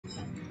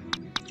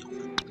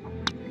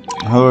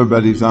Hello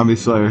everybody, Zombie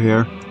Slayer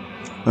here.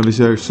 Zombie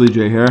Slayer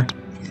J here.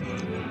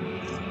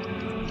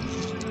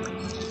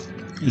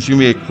 It's gonna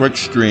be a quick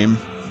stream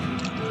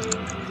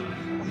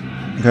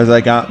because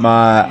I got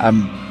my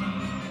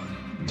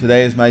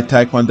today is my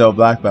Taekwondo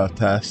black belt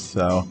test,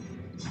 so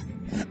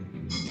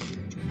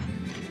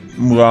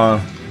I'm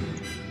gonna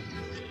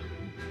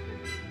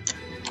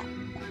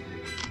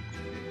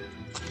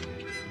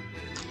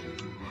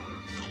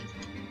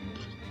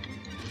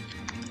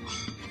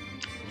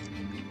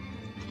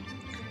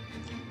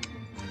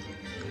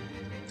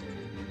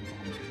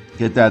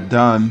get that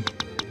done,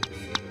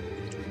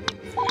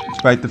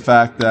 despite the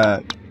fact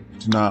that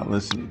it's not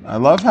listening. I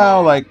love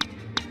how, like,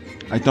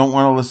 I don't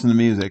want to listen to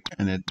music,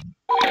 and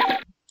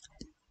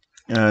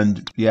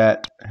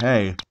yet,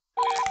 hey,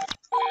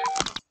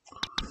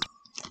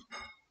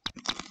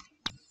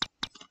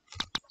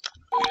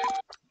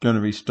 gonna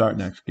restart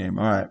next game.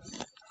 All right.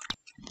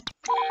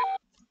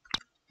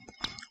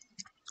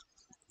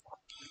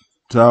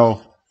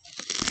 So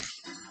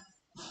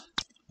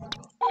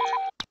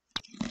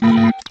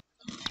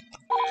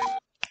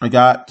I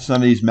got some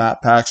of these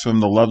map packs from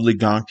the lovely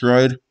Gonk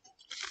droid.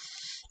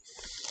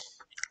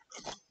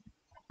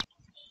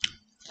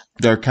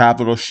 They're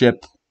Capital Ship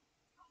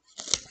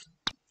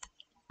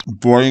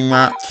boarding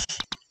maps.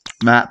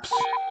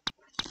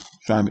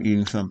 So I'm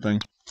eating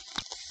something.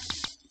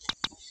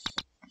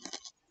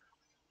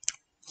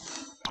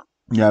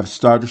 You have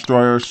Star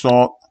Destroyer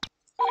Assault.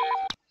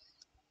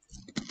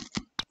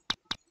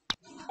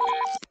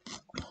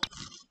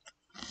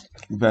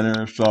 Veteran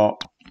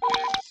Assault.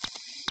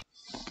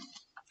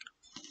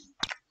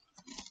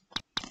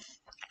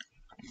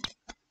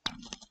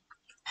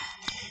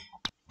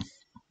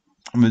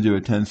 I'm going to do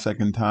a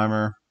 10-second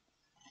timer,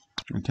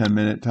 a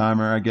 10-minute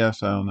timer, I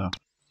guess. I don't know.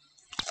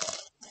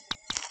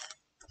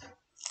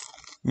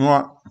 You know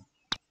what?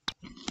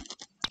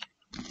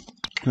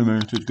 10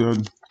 minutes is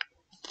good.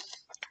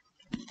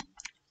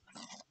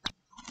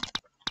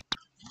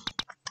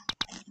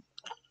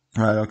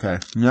 Alright, okay.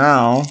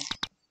 Now,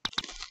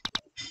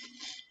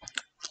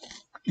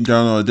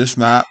 download this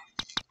map.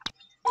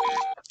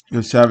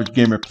 The Savage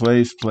Gamer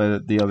played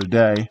it the other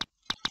day.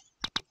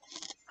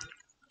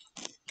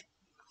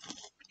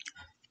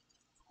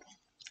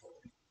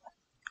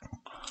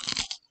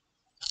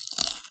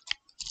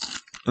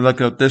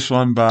 Look up this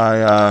one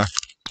by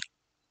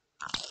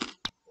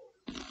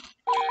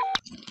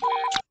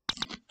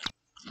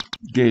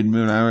Jade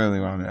Moon. I really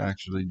want to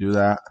actually do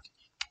that.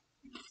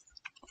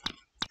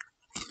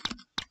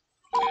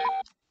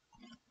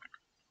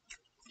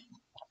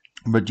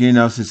 But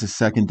Geonosis'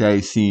 second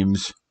day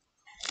seems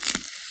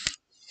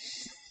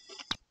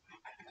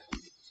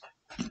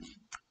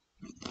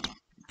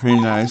pretty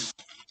nice.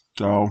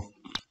 So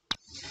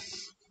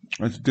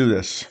let's do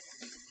this.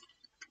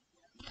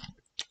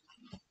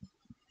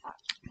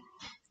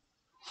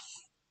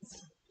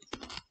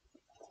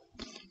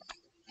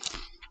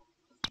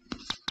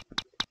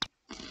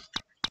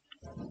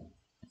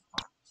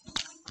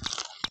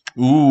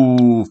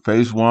 Ooh,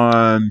 phase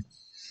 1.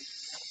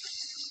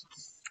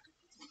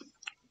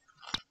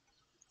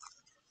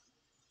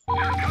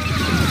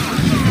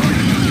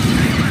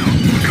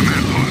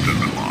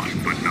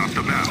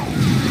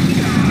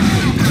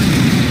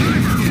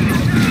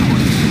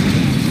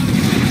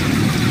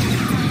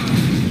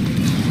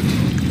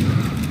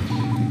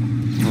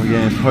 We're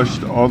getting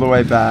pushed all the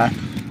way back.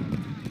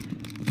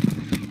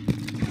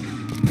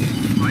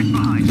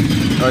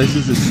 Oh, this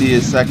is a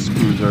CSX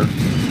cruiser.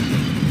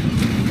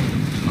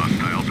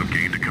 Hostiles have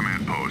gained a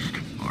command post.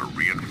 Our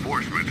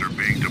reinforcements are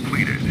being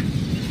depleted.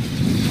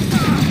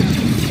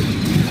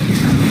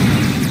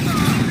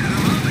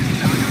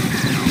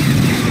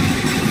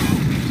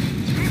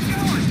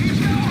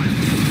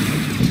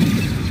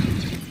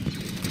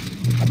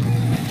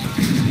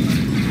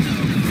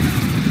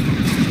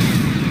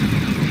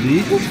 Did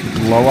he just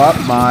blow up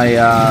my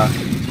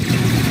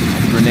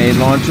grenade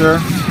launcher,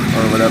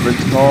 or whatever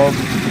it's called?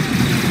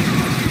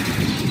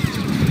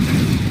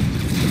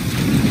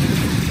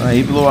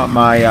 He blew up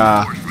my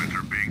Reinforcements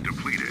are being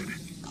depleted.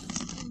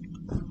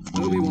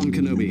 Obi-Wan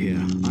Kenobi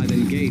here. I've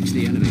engaged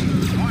the enemy.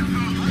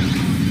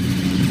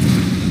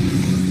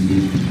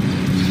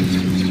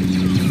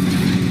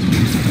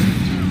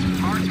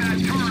 Mark that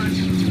turret.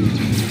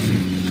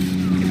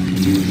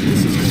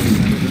 This is going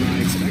better than I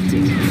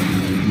expected.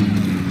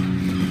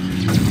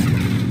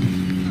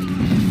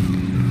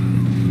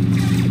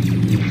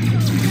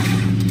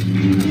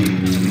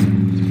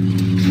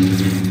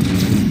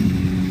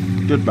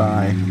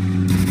 goodbye.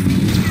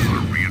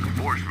 Our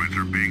reinforcements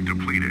are being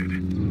depleted.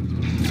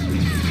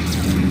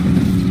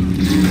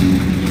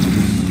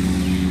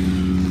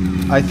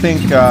 I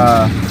think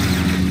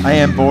I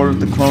am bored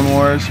with the Clone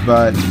Wars,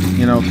 but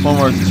you know, Clone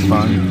Wars is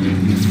fun.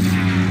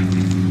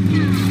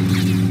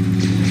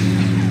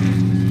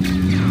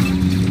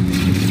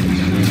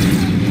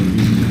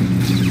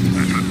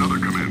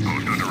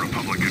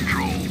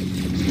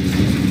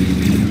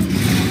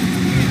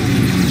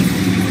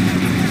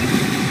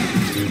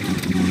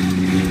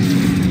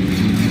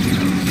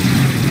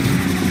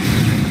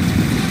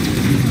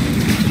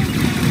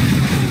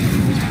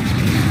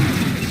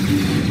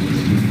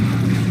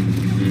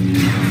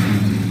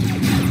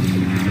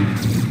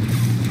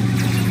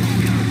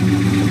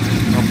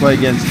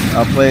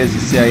 I'll play as the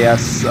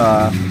CIS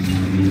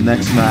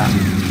next map.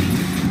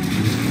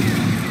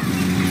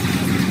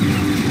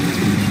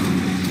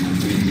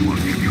 On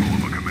control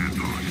of a command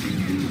post.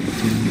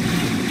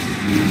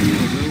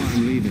 Although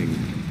I'm leaving,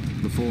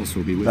 the Force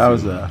will be with That you.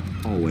 was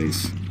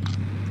Always.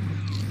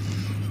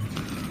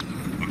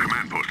 A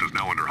command post is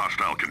now under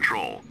hostile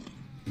control.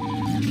 A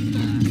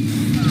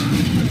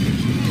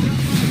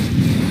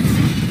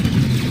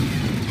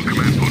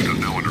command post is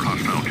now under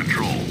hostile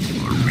control.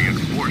 Our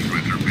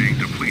reinforcements are being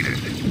depleted.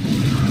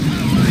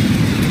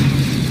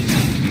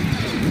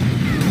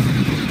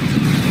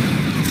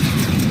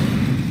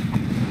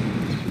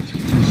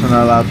 we're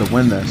not allowed to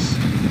win this.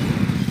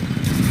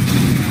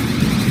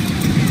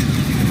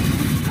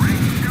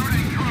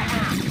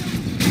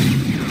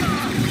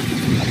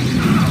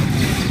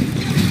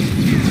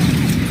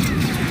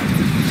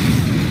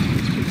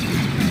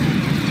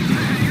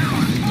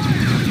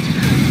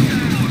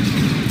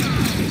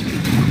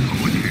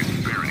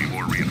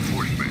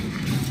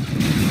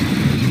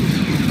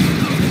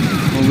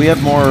 We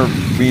have more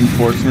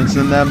reinforcements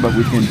than them, but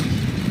we can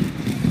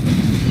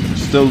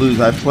still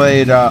lose. I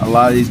played a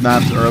lot of these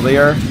maps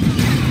earlier,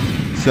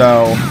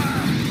 so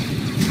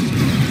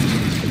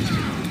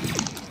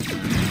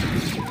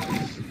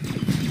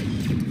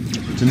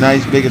it's a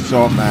nice big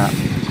assault map.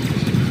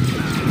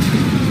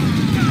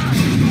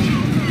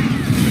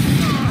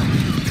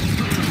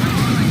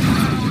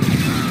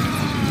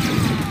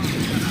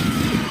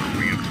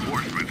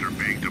 Reinforcements are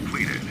being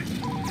depleted.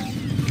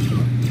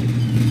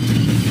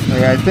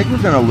 Yeah, I think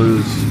we're gonna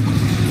lose.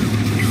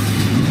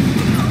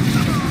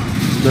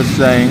 Just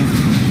saying.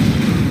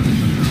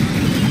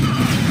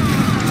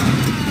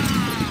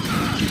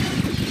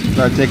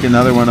 Gotta take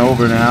another one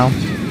over now.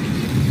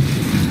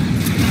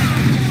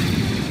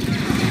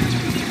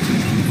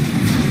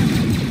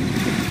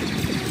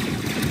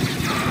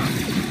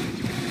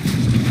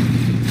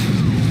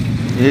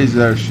 It is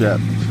their ship,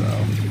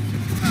 so.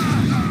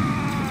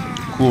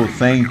 Cool,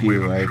 thank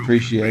you. I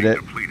appreciate it.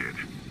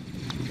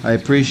 I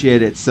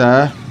appreciate it,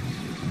 sir.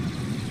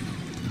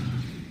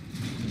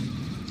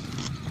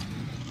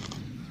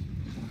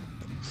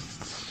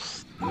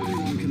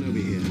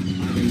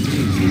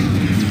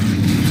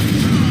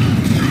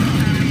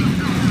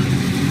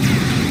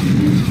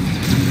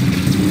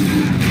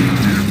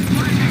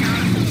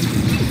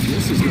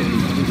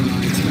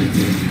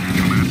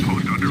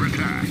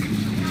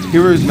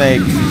 Heroes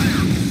make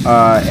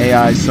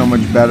AI so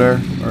much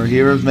better, or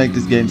heroes make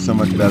this game so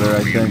much better,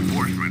 I think.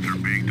 Reinforcements are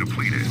being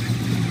depleted.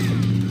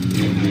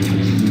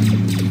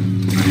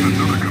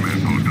 Another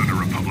command post under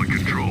Republic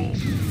control.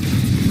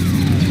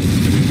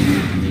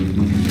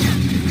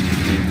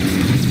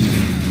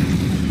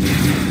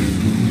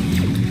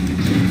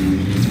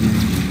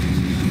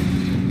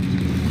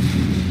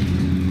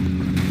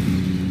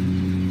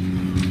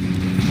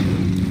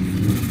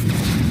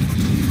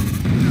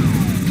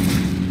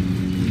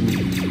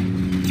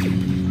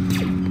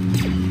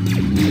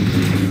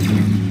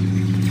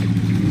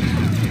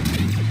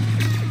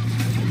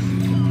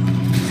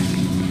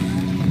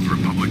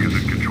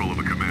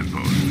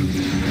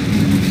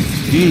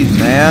 Jeez,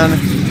 man.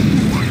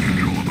 Lost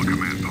control of a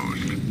command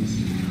post.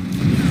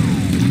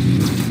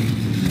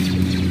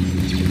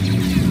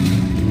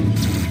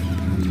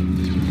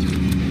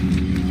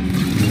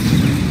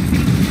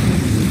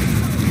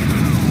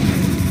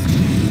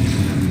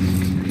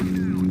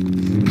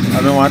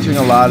 I've been watching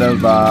a lot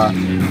of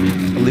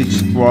Elite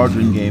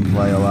Squadron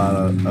gameplay a lot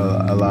of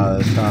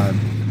the time.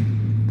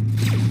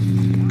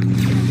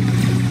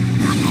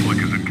 The Republic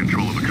is in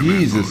control of a command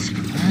Jesus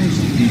post.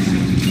 Christ, these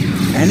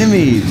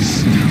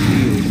enemies.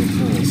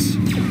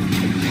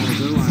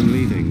 Although I'm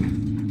leaving,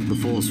 the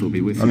Force will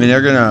be with you. I mean,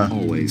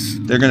 always.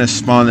 they're gonna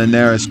spawn in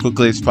there as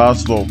quickly as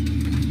possible.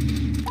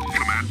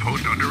 Command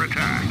post under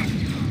attack.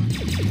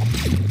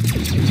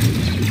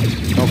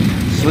 Oh,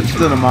 switch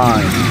to the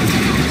mine.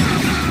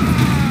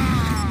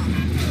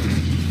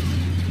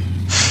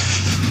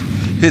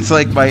 It's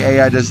like my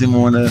AI doesn't even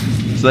want to.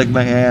 It's like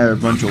my AI are a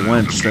bunch of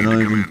wimps. They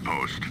don't even.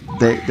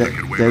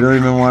 They don't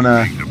even want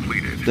to.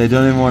 They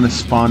don't even want to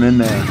spawn in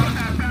there.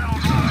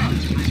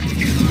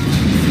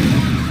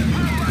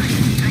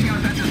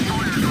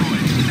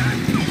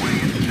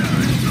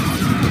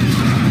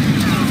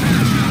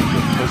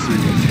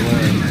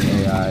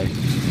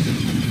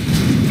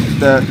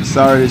 AI.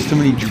 Sorry, there's too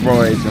many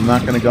droids. I'm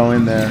not gonna go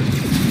in there.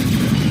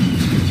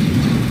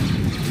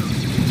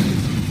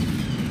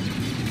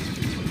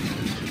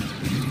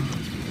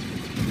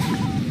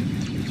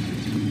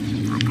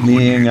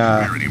 Me and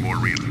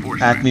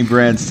Acme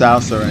brand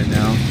salsa right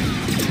now.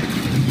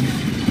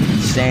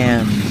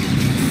 Sam.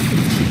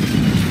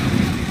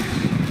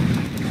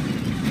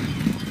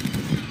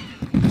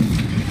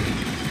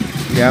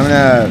 Yeah, I'm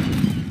gonna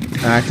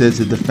act as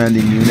a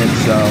defending unit,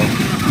 so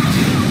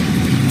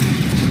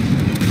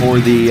for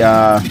the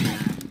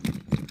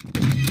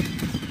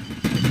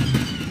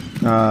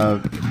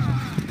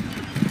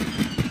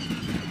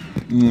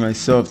I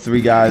still have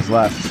 3 guys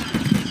left.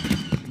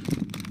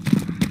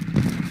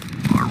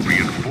 Our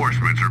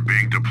reinforcements are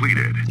being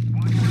depleted.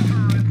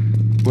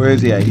 Where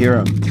is he? I hear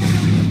him.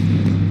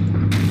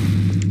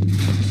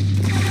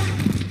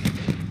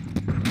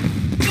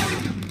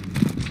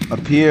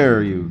 Up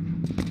here, you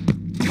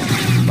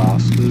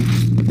bastards.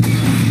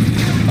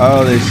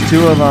 Oh, there's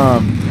two of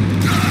them.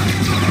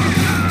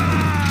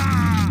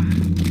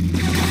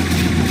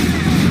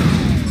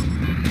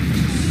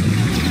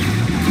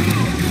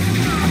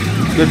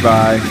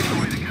 Goodbye.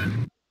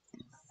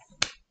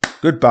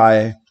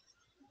 Goodbye.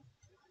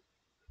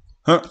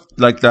 Huh.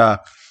 Like the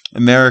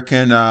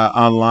American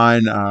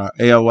online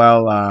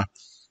AOL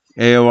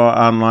AOL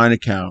online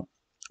account.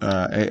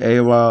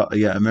 AOL,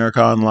 yeah,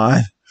 America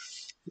Online.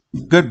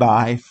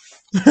 Goodbye.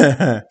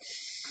 This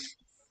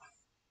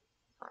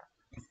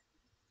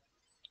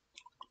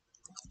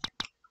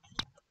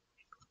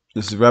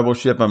is Rebel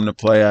Ship. I'm going to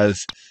play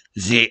as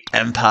the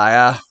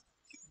Empire.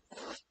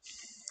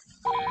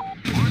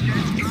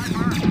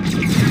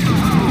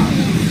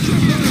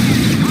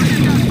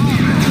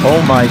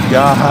 Oh my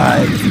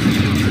god.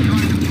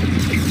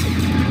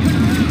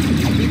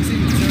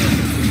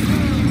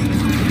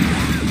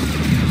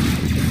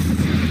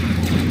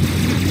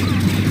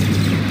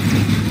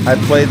 I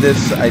played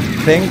this, I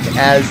think,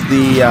 as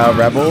the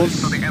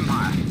Rebels.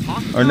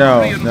 Or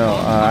no,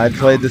 I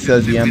played this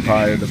as the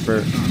Empire the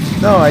first.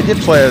 No, I did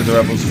play as the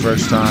Rebels the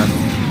first time.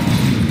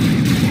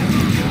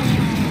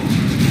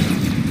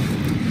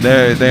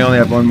 They only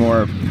have one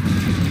more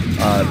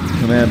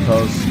command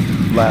post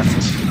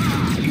left.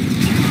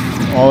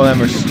 All of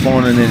them are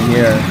spawning in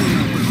here.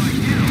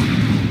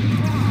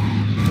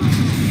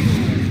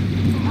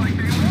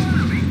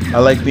 I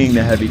like being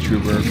the heavy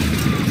trooper.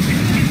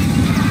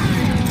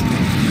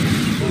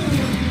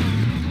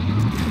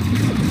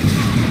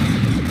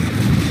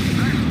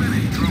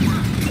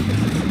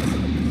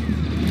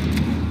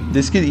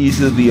 This could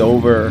easily be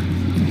over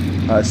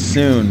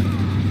soon.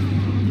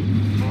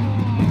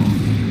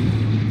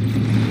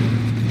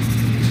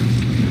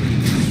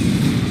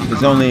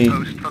 There's only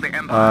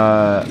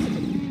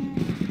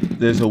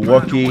there's a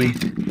Wookiee.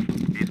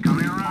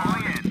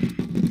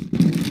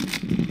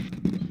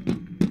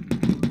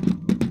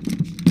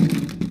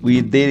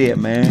 We did it,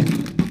 man.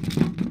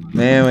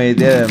 Man, we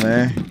did it,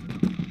 man.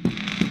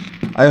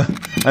 I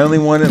only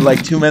won it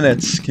like 2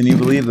 minutes. Can you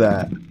believe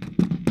that?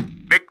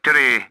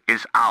 Victory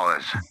is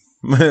ours.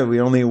 We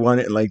only won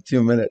it in like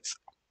 2 minutes.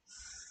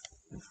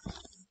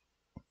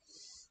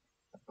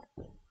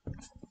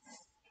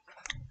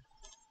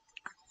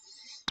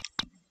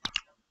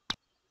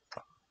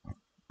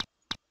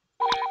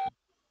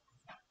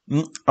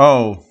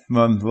 Oh,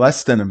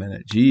 less than a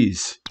minute.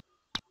 Jeez.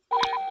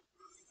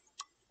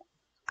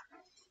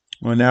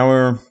 Well, now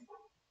we're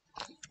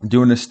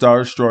doing a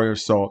Star Destroyer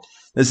assault.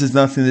 This has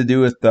nothing to do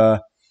with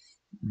the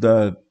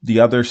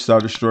other Star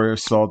Destroyer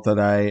assault that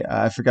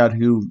I forgot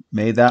who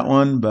made that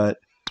one, but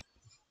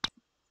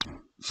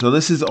so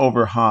this is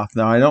over Hoth.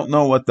 Now I don't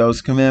know what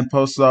those command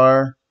posts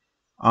are.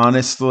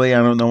 Honestly,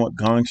 I don't know what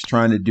Gonk's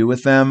trying to do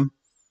with them.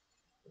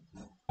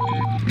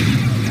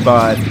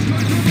 But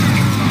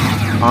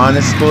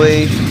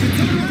honestly,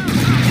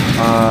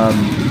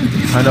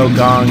 I know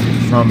Gonk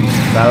from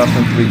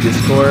Battlefront 3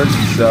 Discord,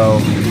 so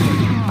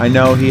I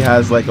know he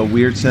has like a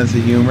weird sense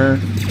of humor.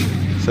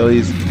 So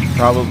he's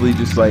probably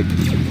just like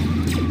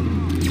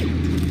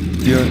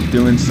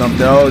doing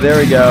something. Oh, there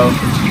we go.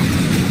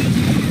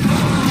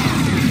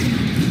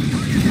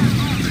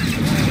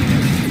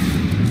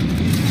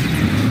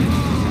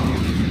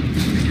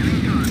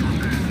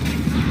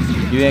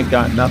 You ain't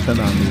got nothing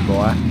on me,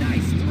 boy.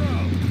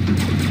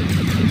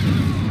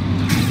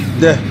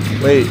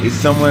 Wait, is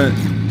someone...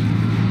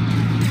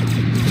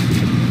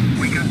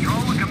 We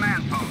control the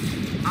command post.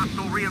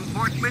 Hostile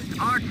reinforcements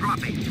are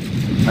dropping.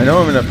 I know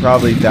I'm gonna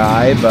probably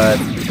die, but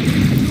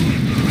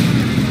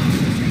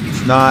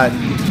it's not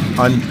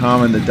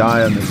uncommon to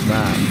die on this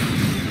map.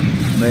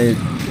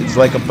 It's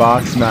like a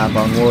box map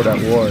on World at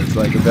War. It's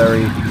like a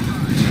very...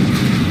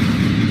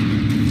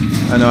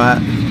 I know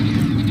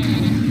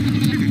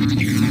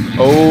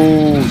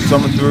Oh,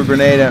 someone threw a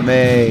grenade at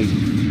me.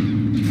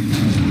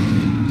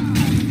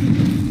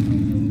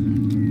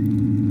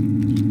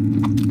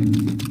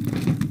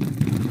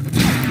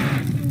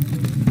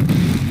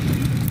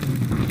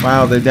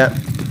 Wow, they're dead.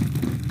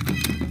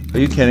 Are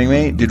you kidding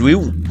me? Did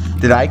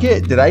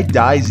I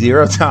die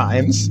 0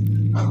 times?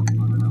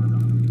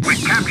 We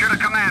captured a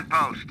command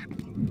post.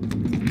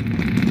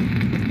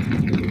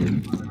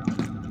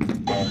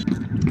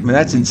 I mean,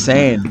 that's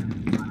insane.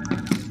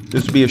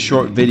 This would be a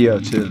short video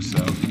too,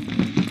 so.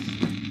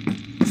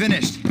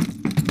 Finished.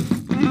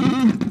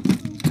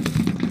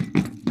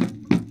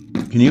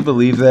 Can you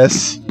believe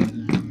this?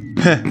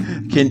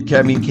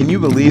 Can you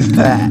believe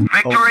that?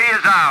 Victory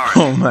is ours.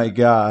 Oh my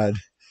god.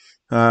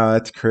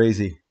 That's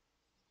crazy.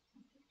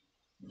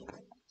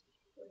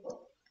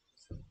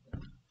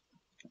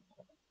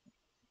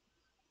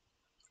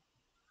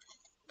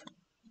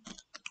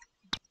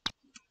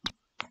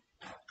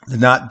 Did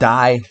not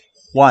die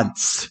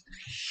once.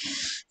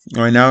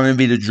 Alright, now I'm going to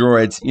be the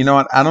droids. You know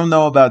what? I don't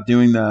know about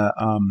doing the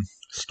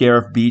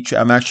Scarif Beach.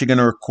 I'm actually going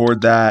to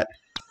record that.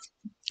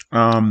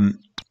 I'm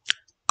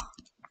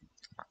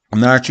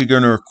not actually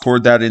going to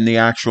record that in the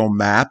actual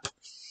map.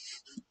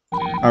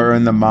 or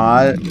in the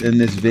mod in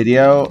this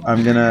video.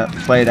 I'm gonna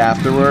play it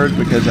afterward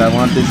because I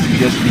want this to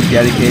just be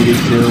dedicated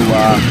to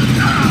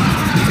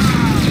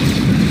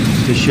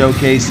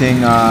showcasing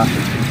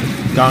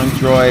gonk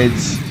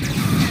droid's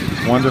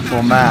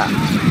wonderful map.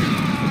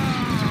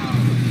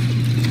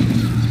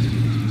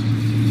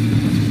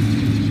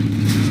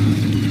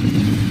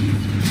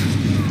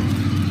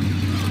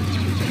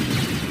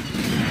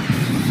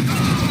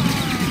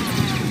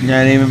 Yeah,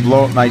 I didn't even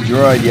blow up my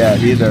droid yet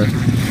either.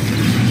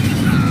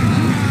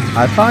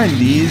 I find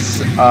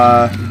these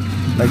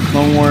like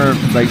Clone War,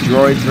 like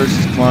droids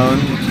versus clone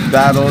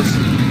battles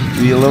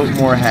to be a little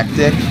more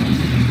hectic.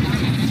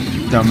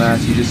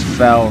 Dumbass, you just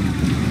fell.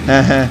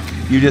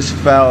 You just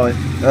fell.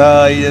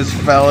 Oh, you just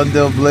fell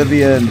into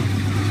oblivion.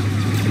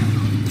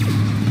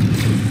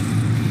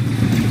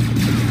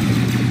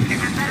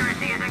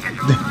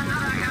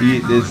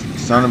 This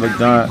son of a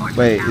gun.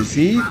 Wait, is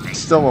he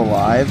still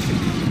alive?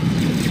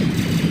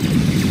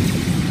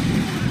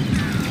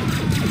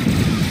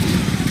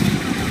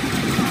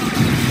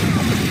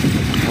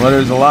 Well,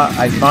 there's a lot.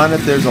 I find that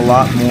there's a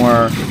lot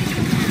more.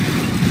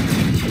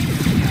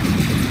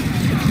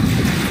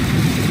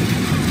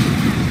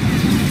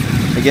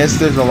 I guess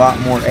there's a lot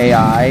more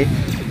AI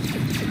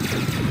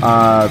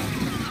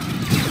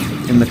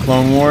in the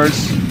Clone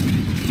Wars,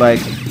 like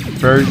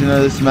version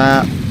of this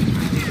map.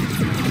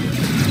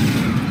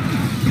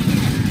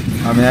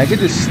 I mean, I could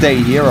just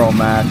stay here all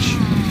match.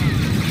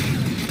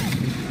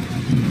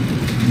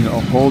 You know,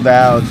 hold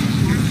out.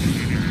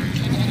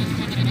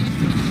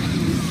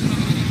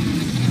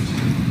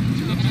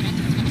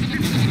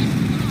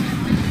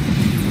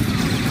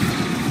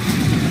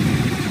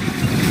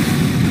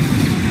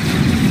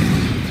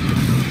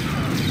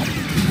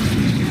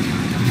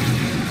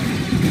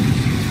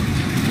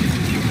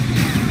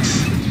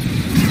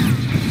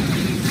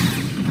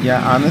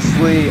 Yeah,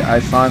 honestly, I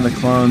find the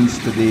clones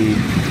to be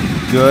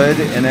good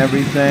and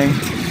everything.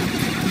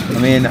 I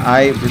mean,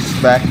 I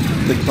respect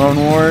the Clone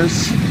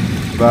Wars,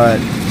 but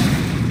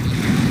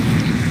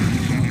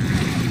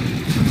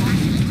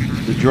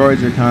the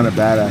droids are kind of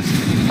badass.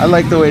 I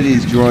like the way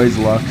these droids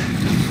look.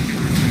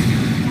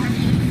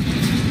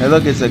 Hey,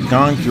 look, it's a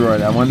gonk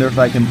droid. I wonder if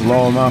I can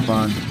blow him up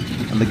on.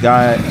 And the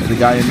guy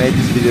who made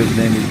this video, his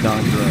name is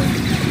gonk droid.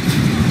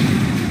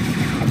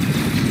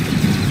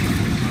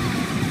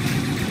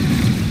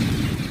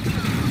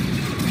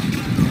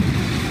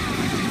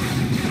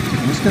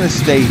 I'm just gonna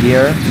stay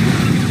here.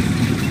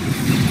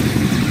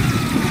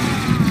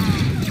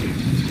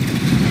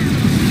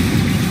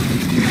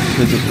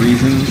 Because of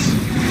reasons.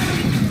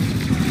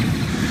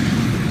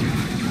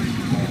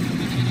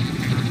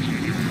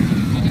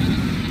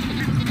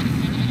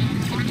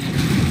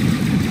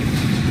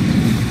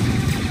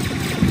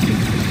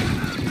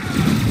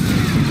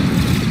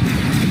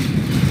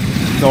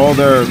 It's all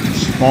they're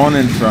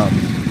spawning from.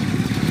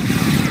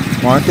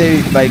 Why don't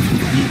they like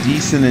be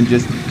decent and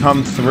just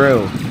come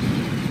through?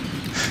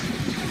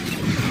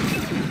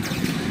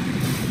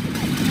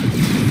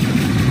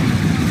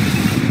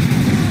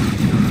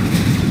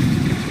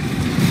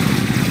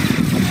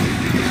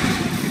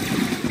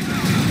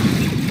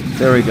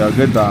 There we go.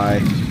 Goodbye.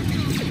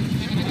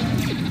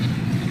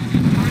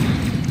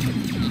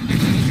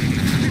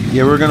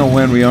 Yeah, we're gonna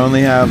win. We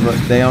only have.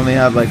 They only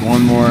have like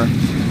one more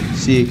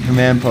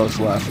command post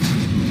left.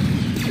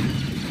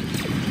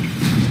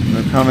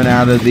 They're coming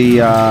out of the.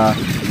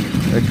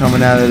 They're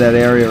coming out of that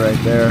area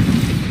right there.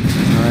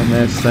 Oh, I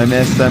missed. I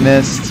missed. I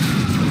missed.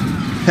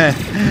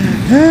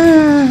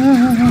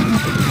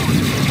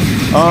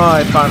 Oh,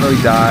 I finally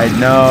died.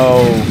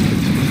 No.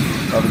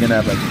 Oh, we're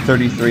gonna have like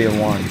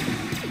 33-1.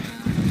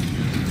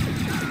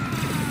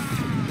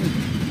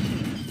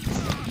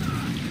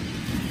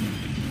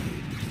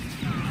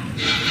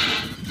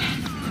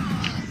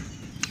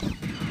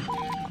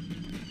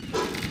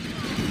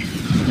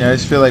 Yeah, I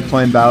just feel like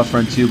playing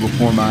Battlefront 2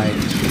 before my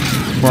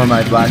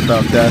black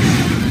belt death.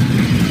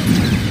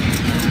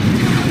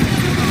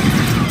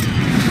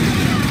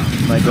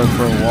 Might go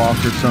for a walk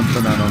or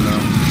something, I don't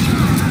know.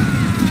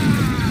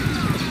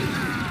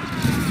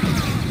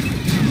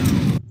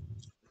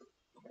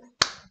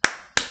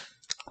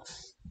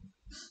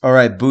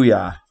 Alright,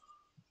 booyah.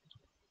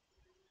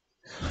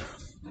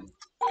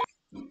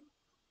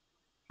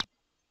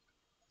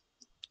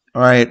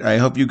 Alright, I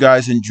hope you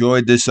guys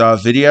enjoyed this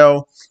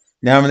video.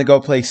 Now I'm going to go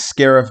play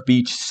Scarif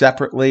Beach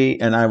separately,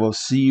 and I will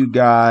see you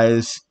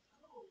guys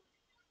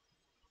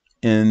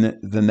in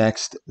the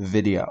next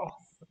video.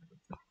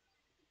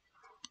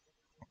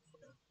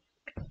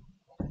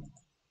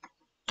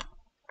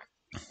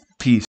 Peace.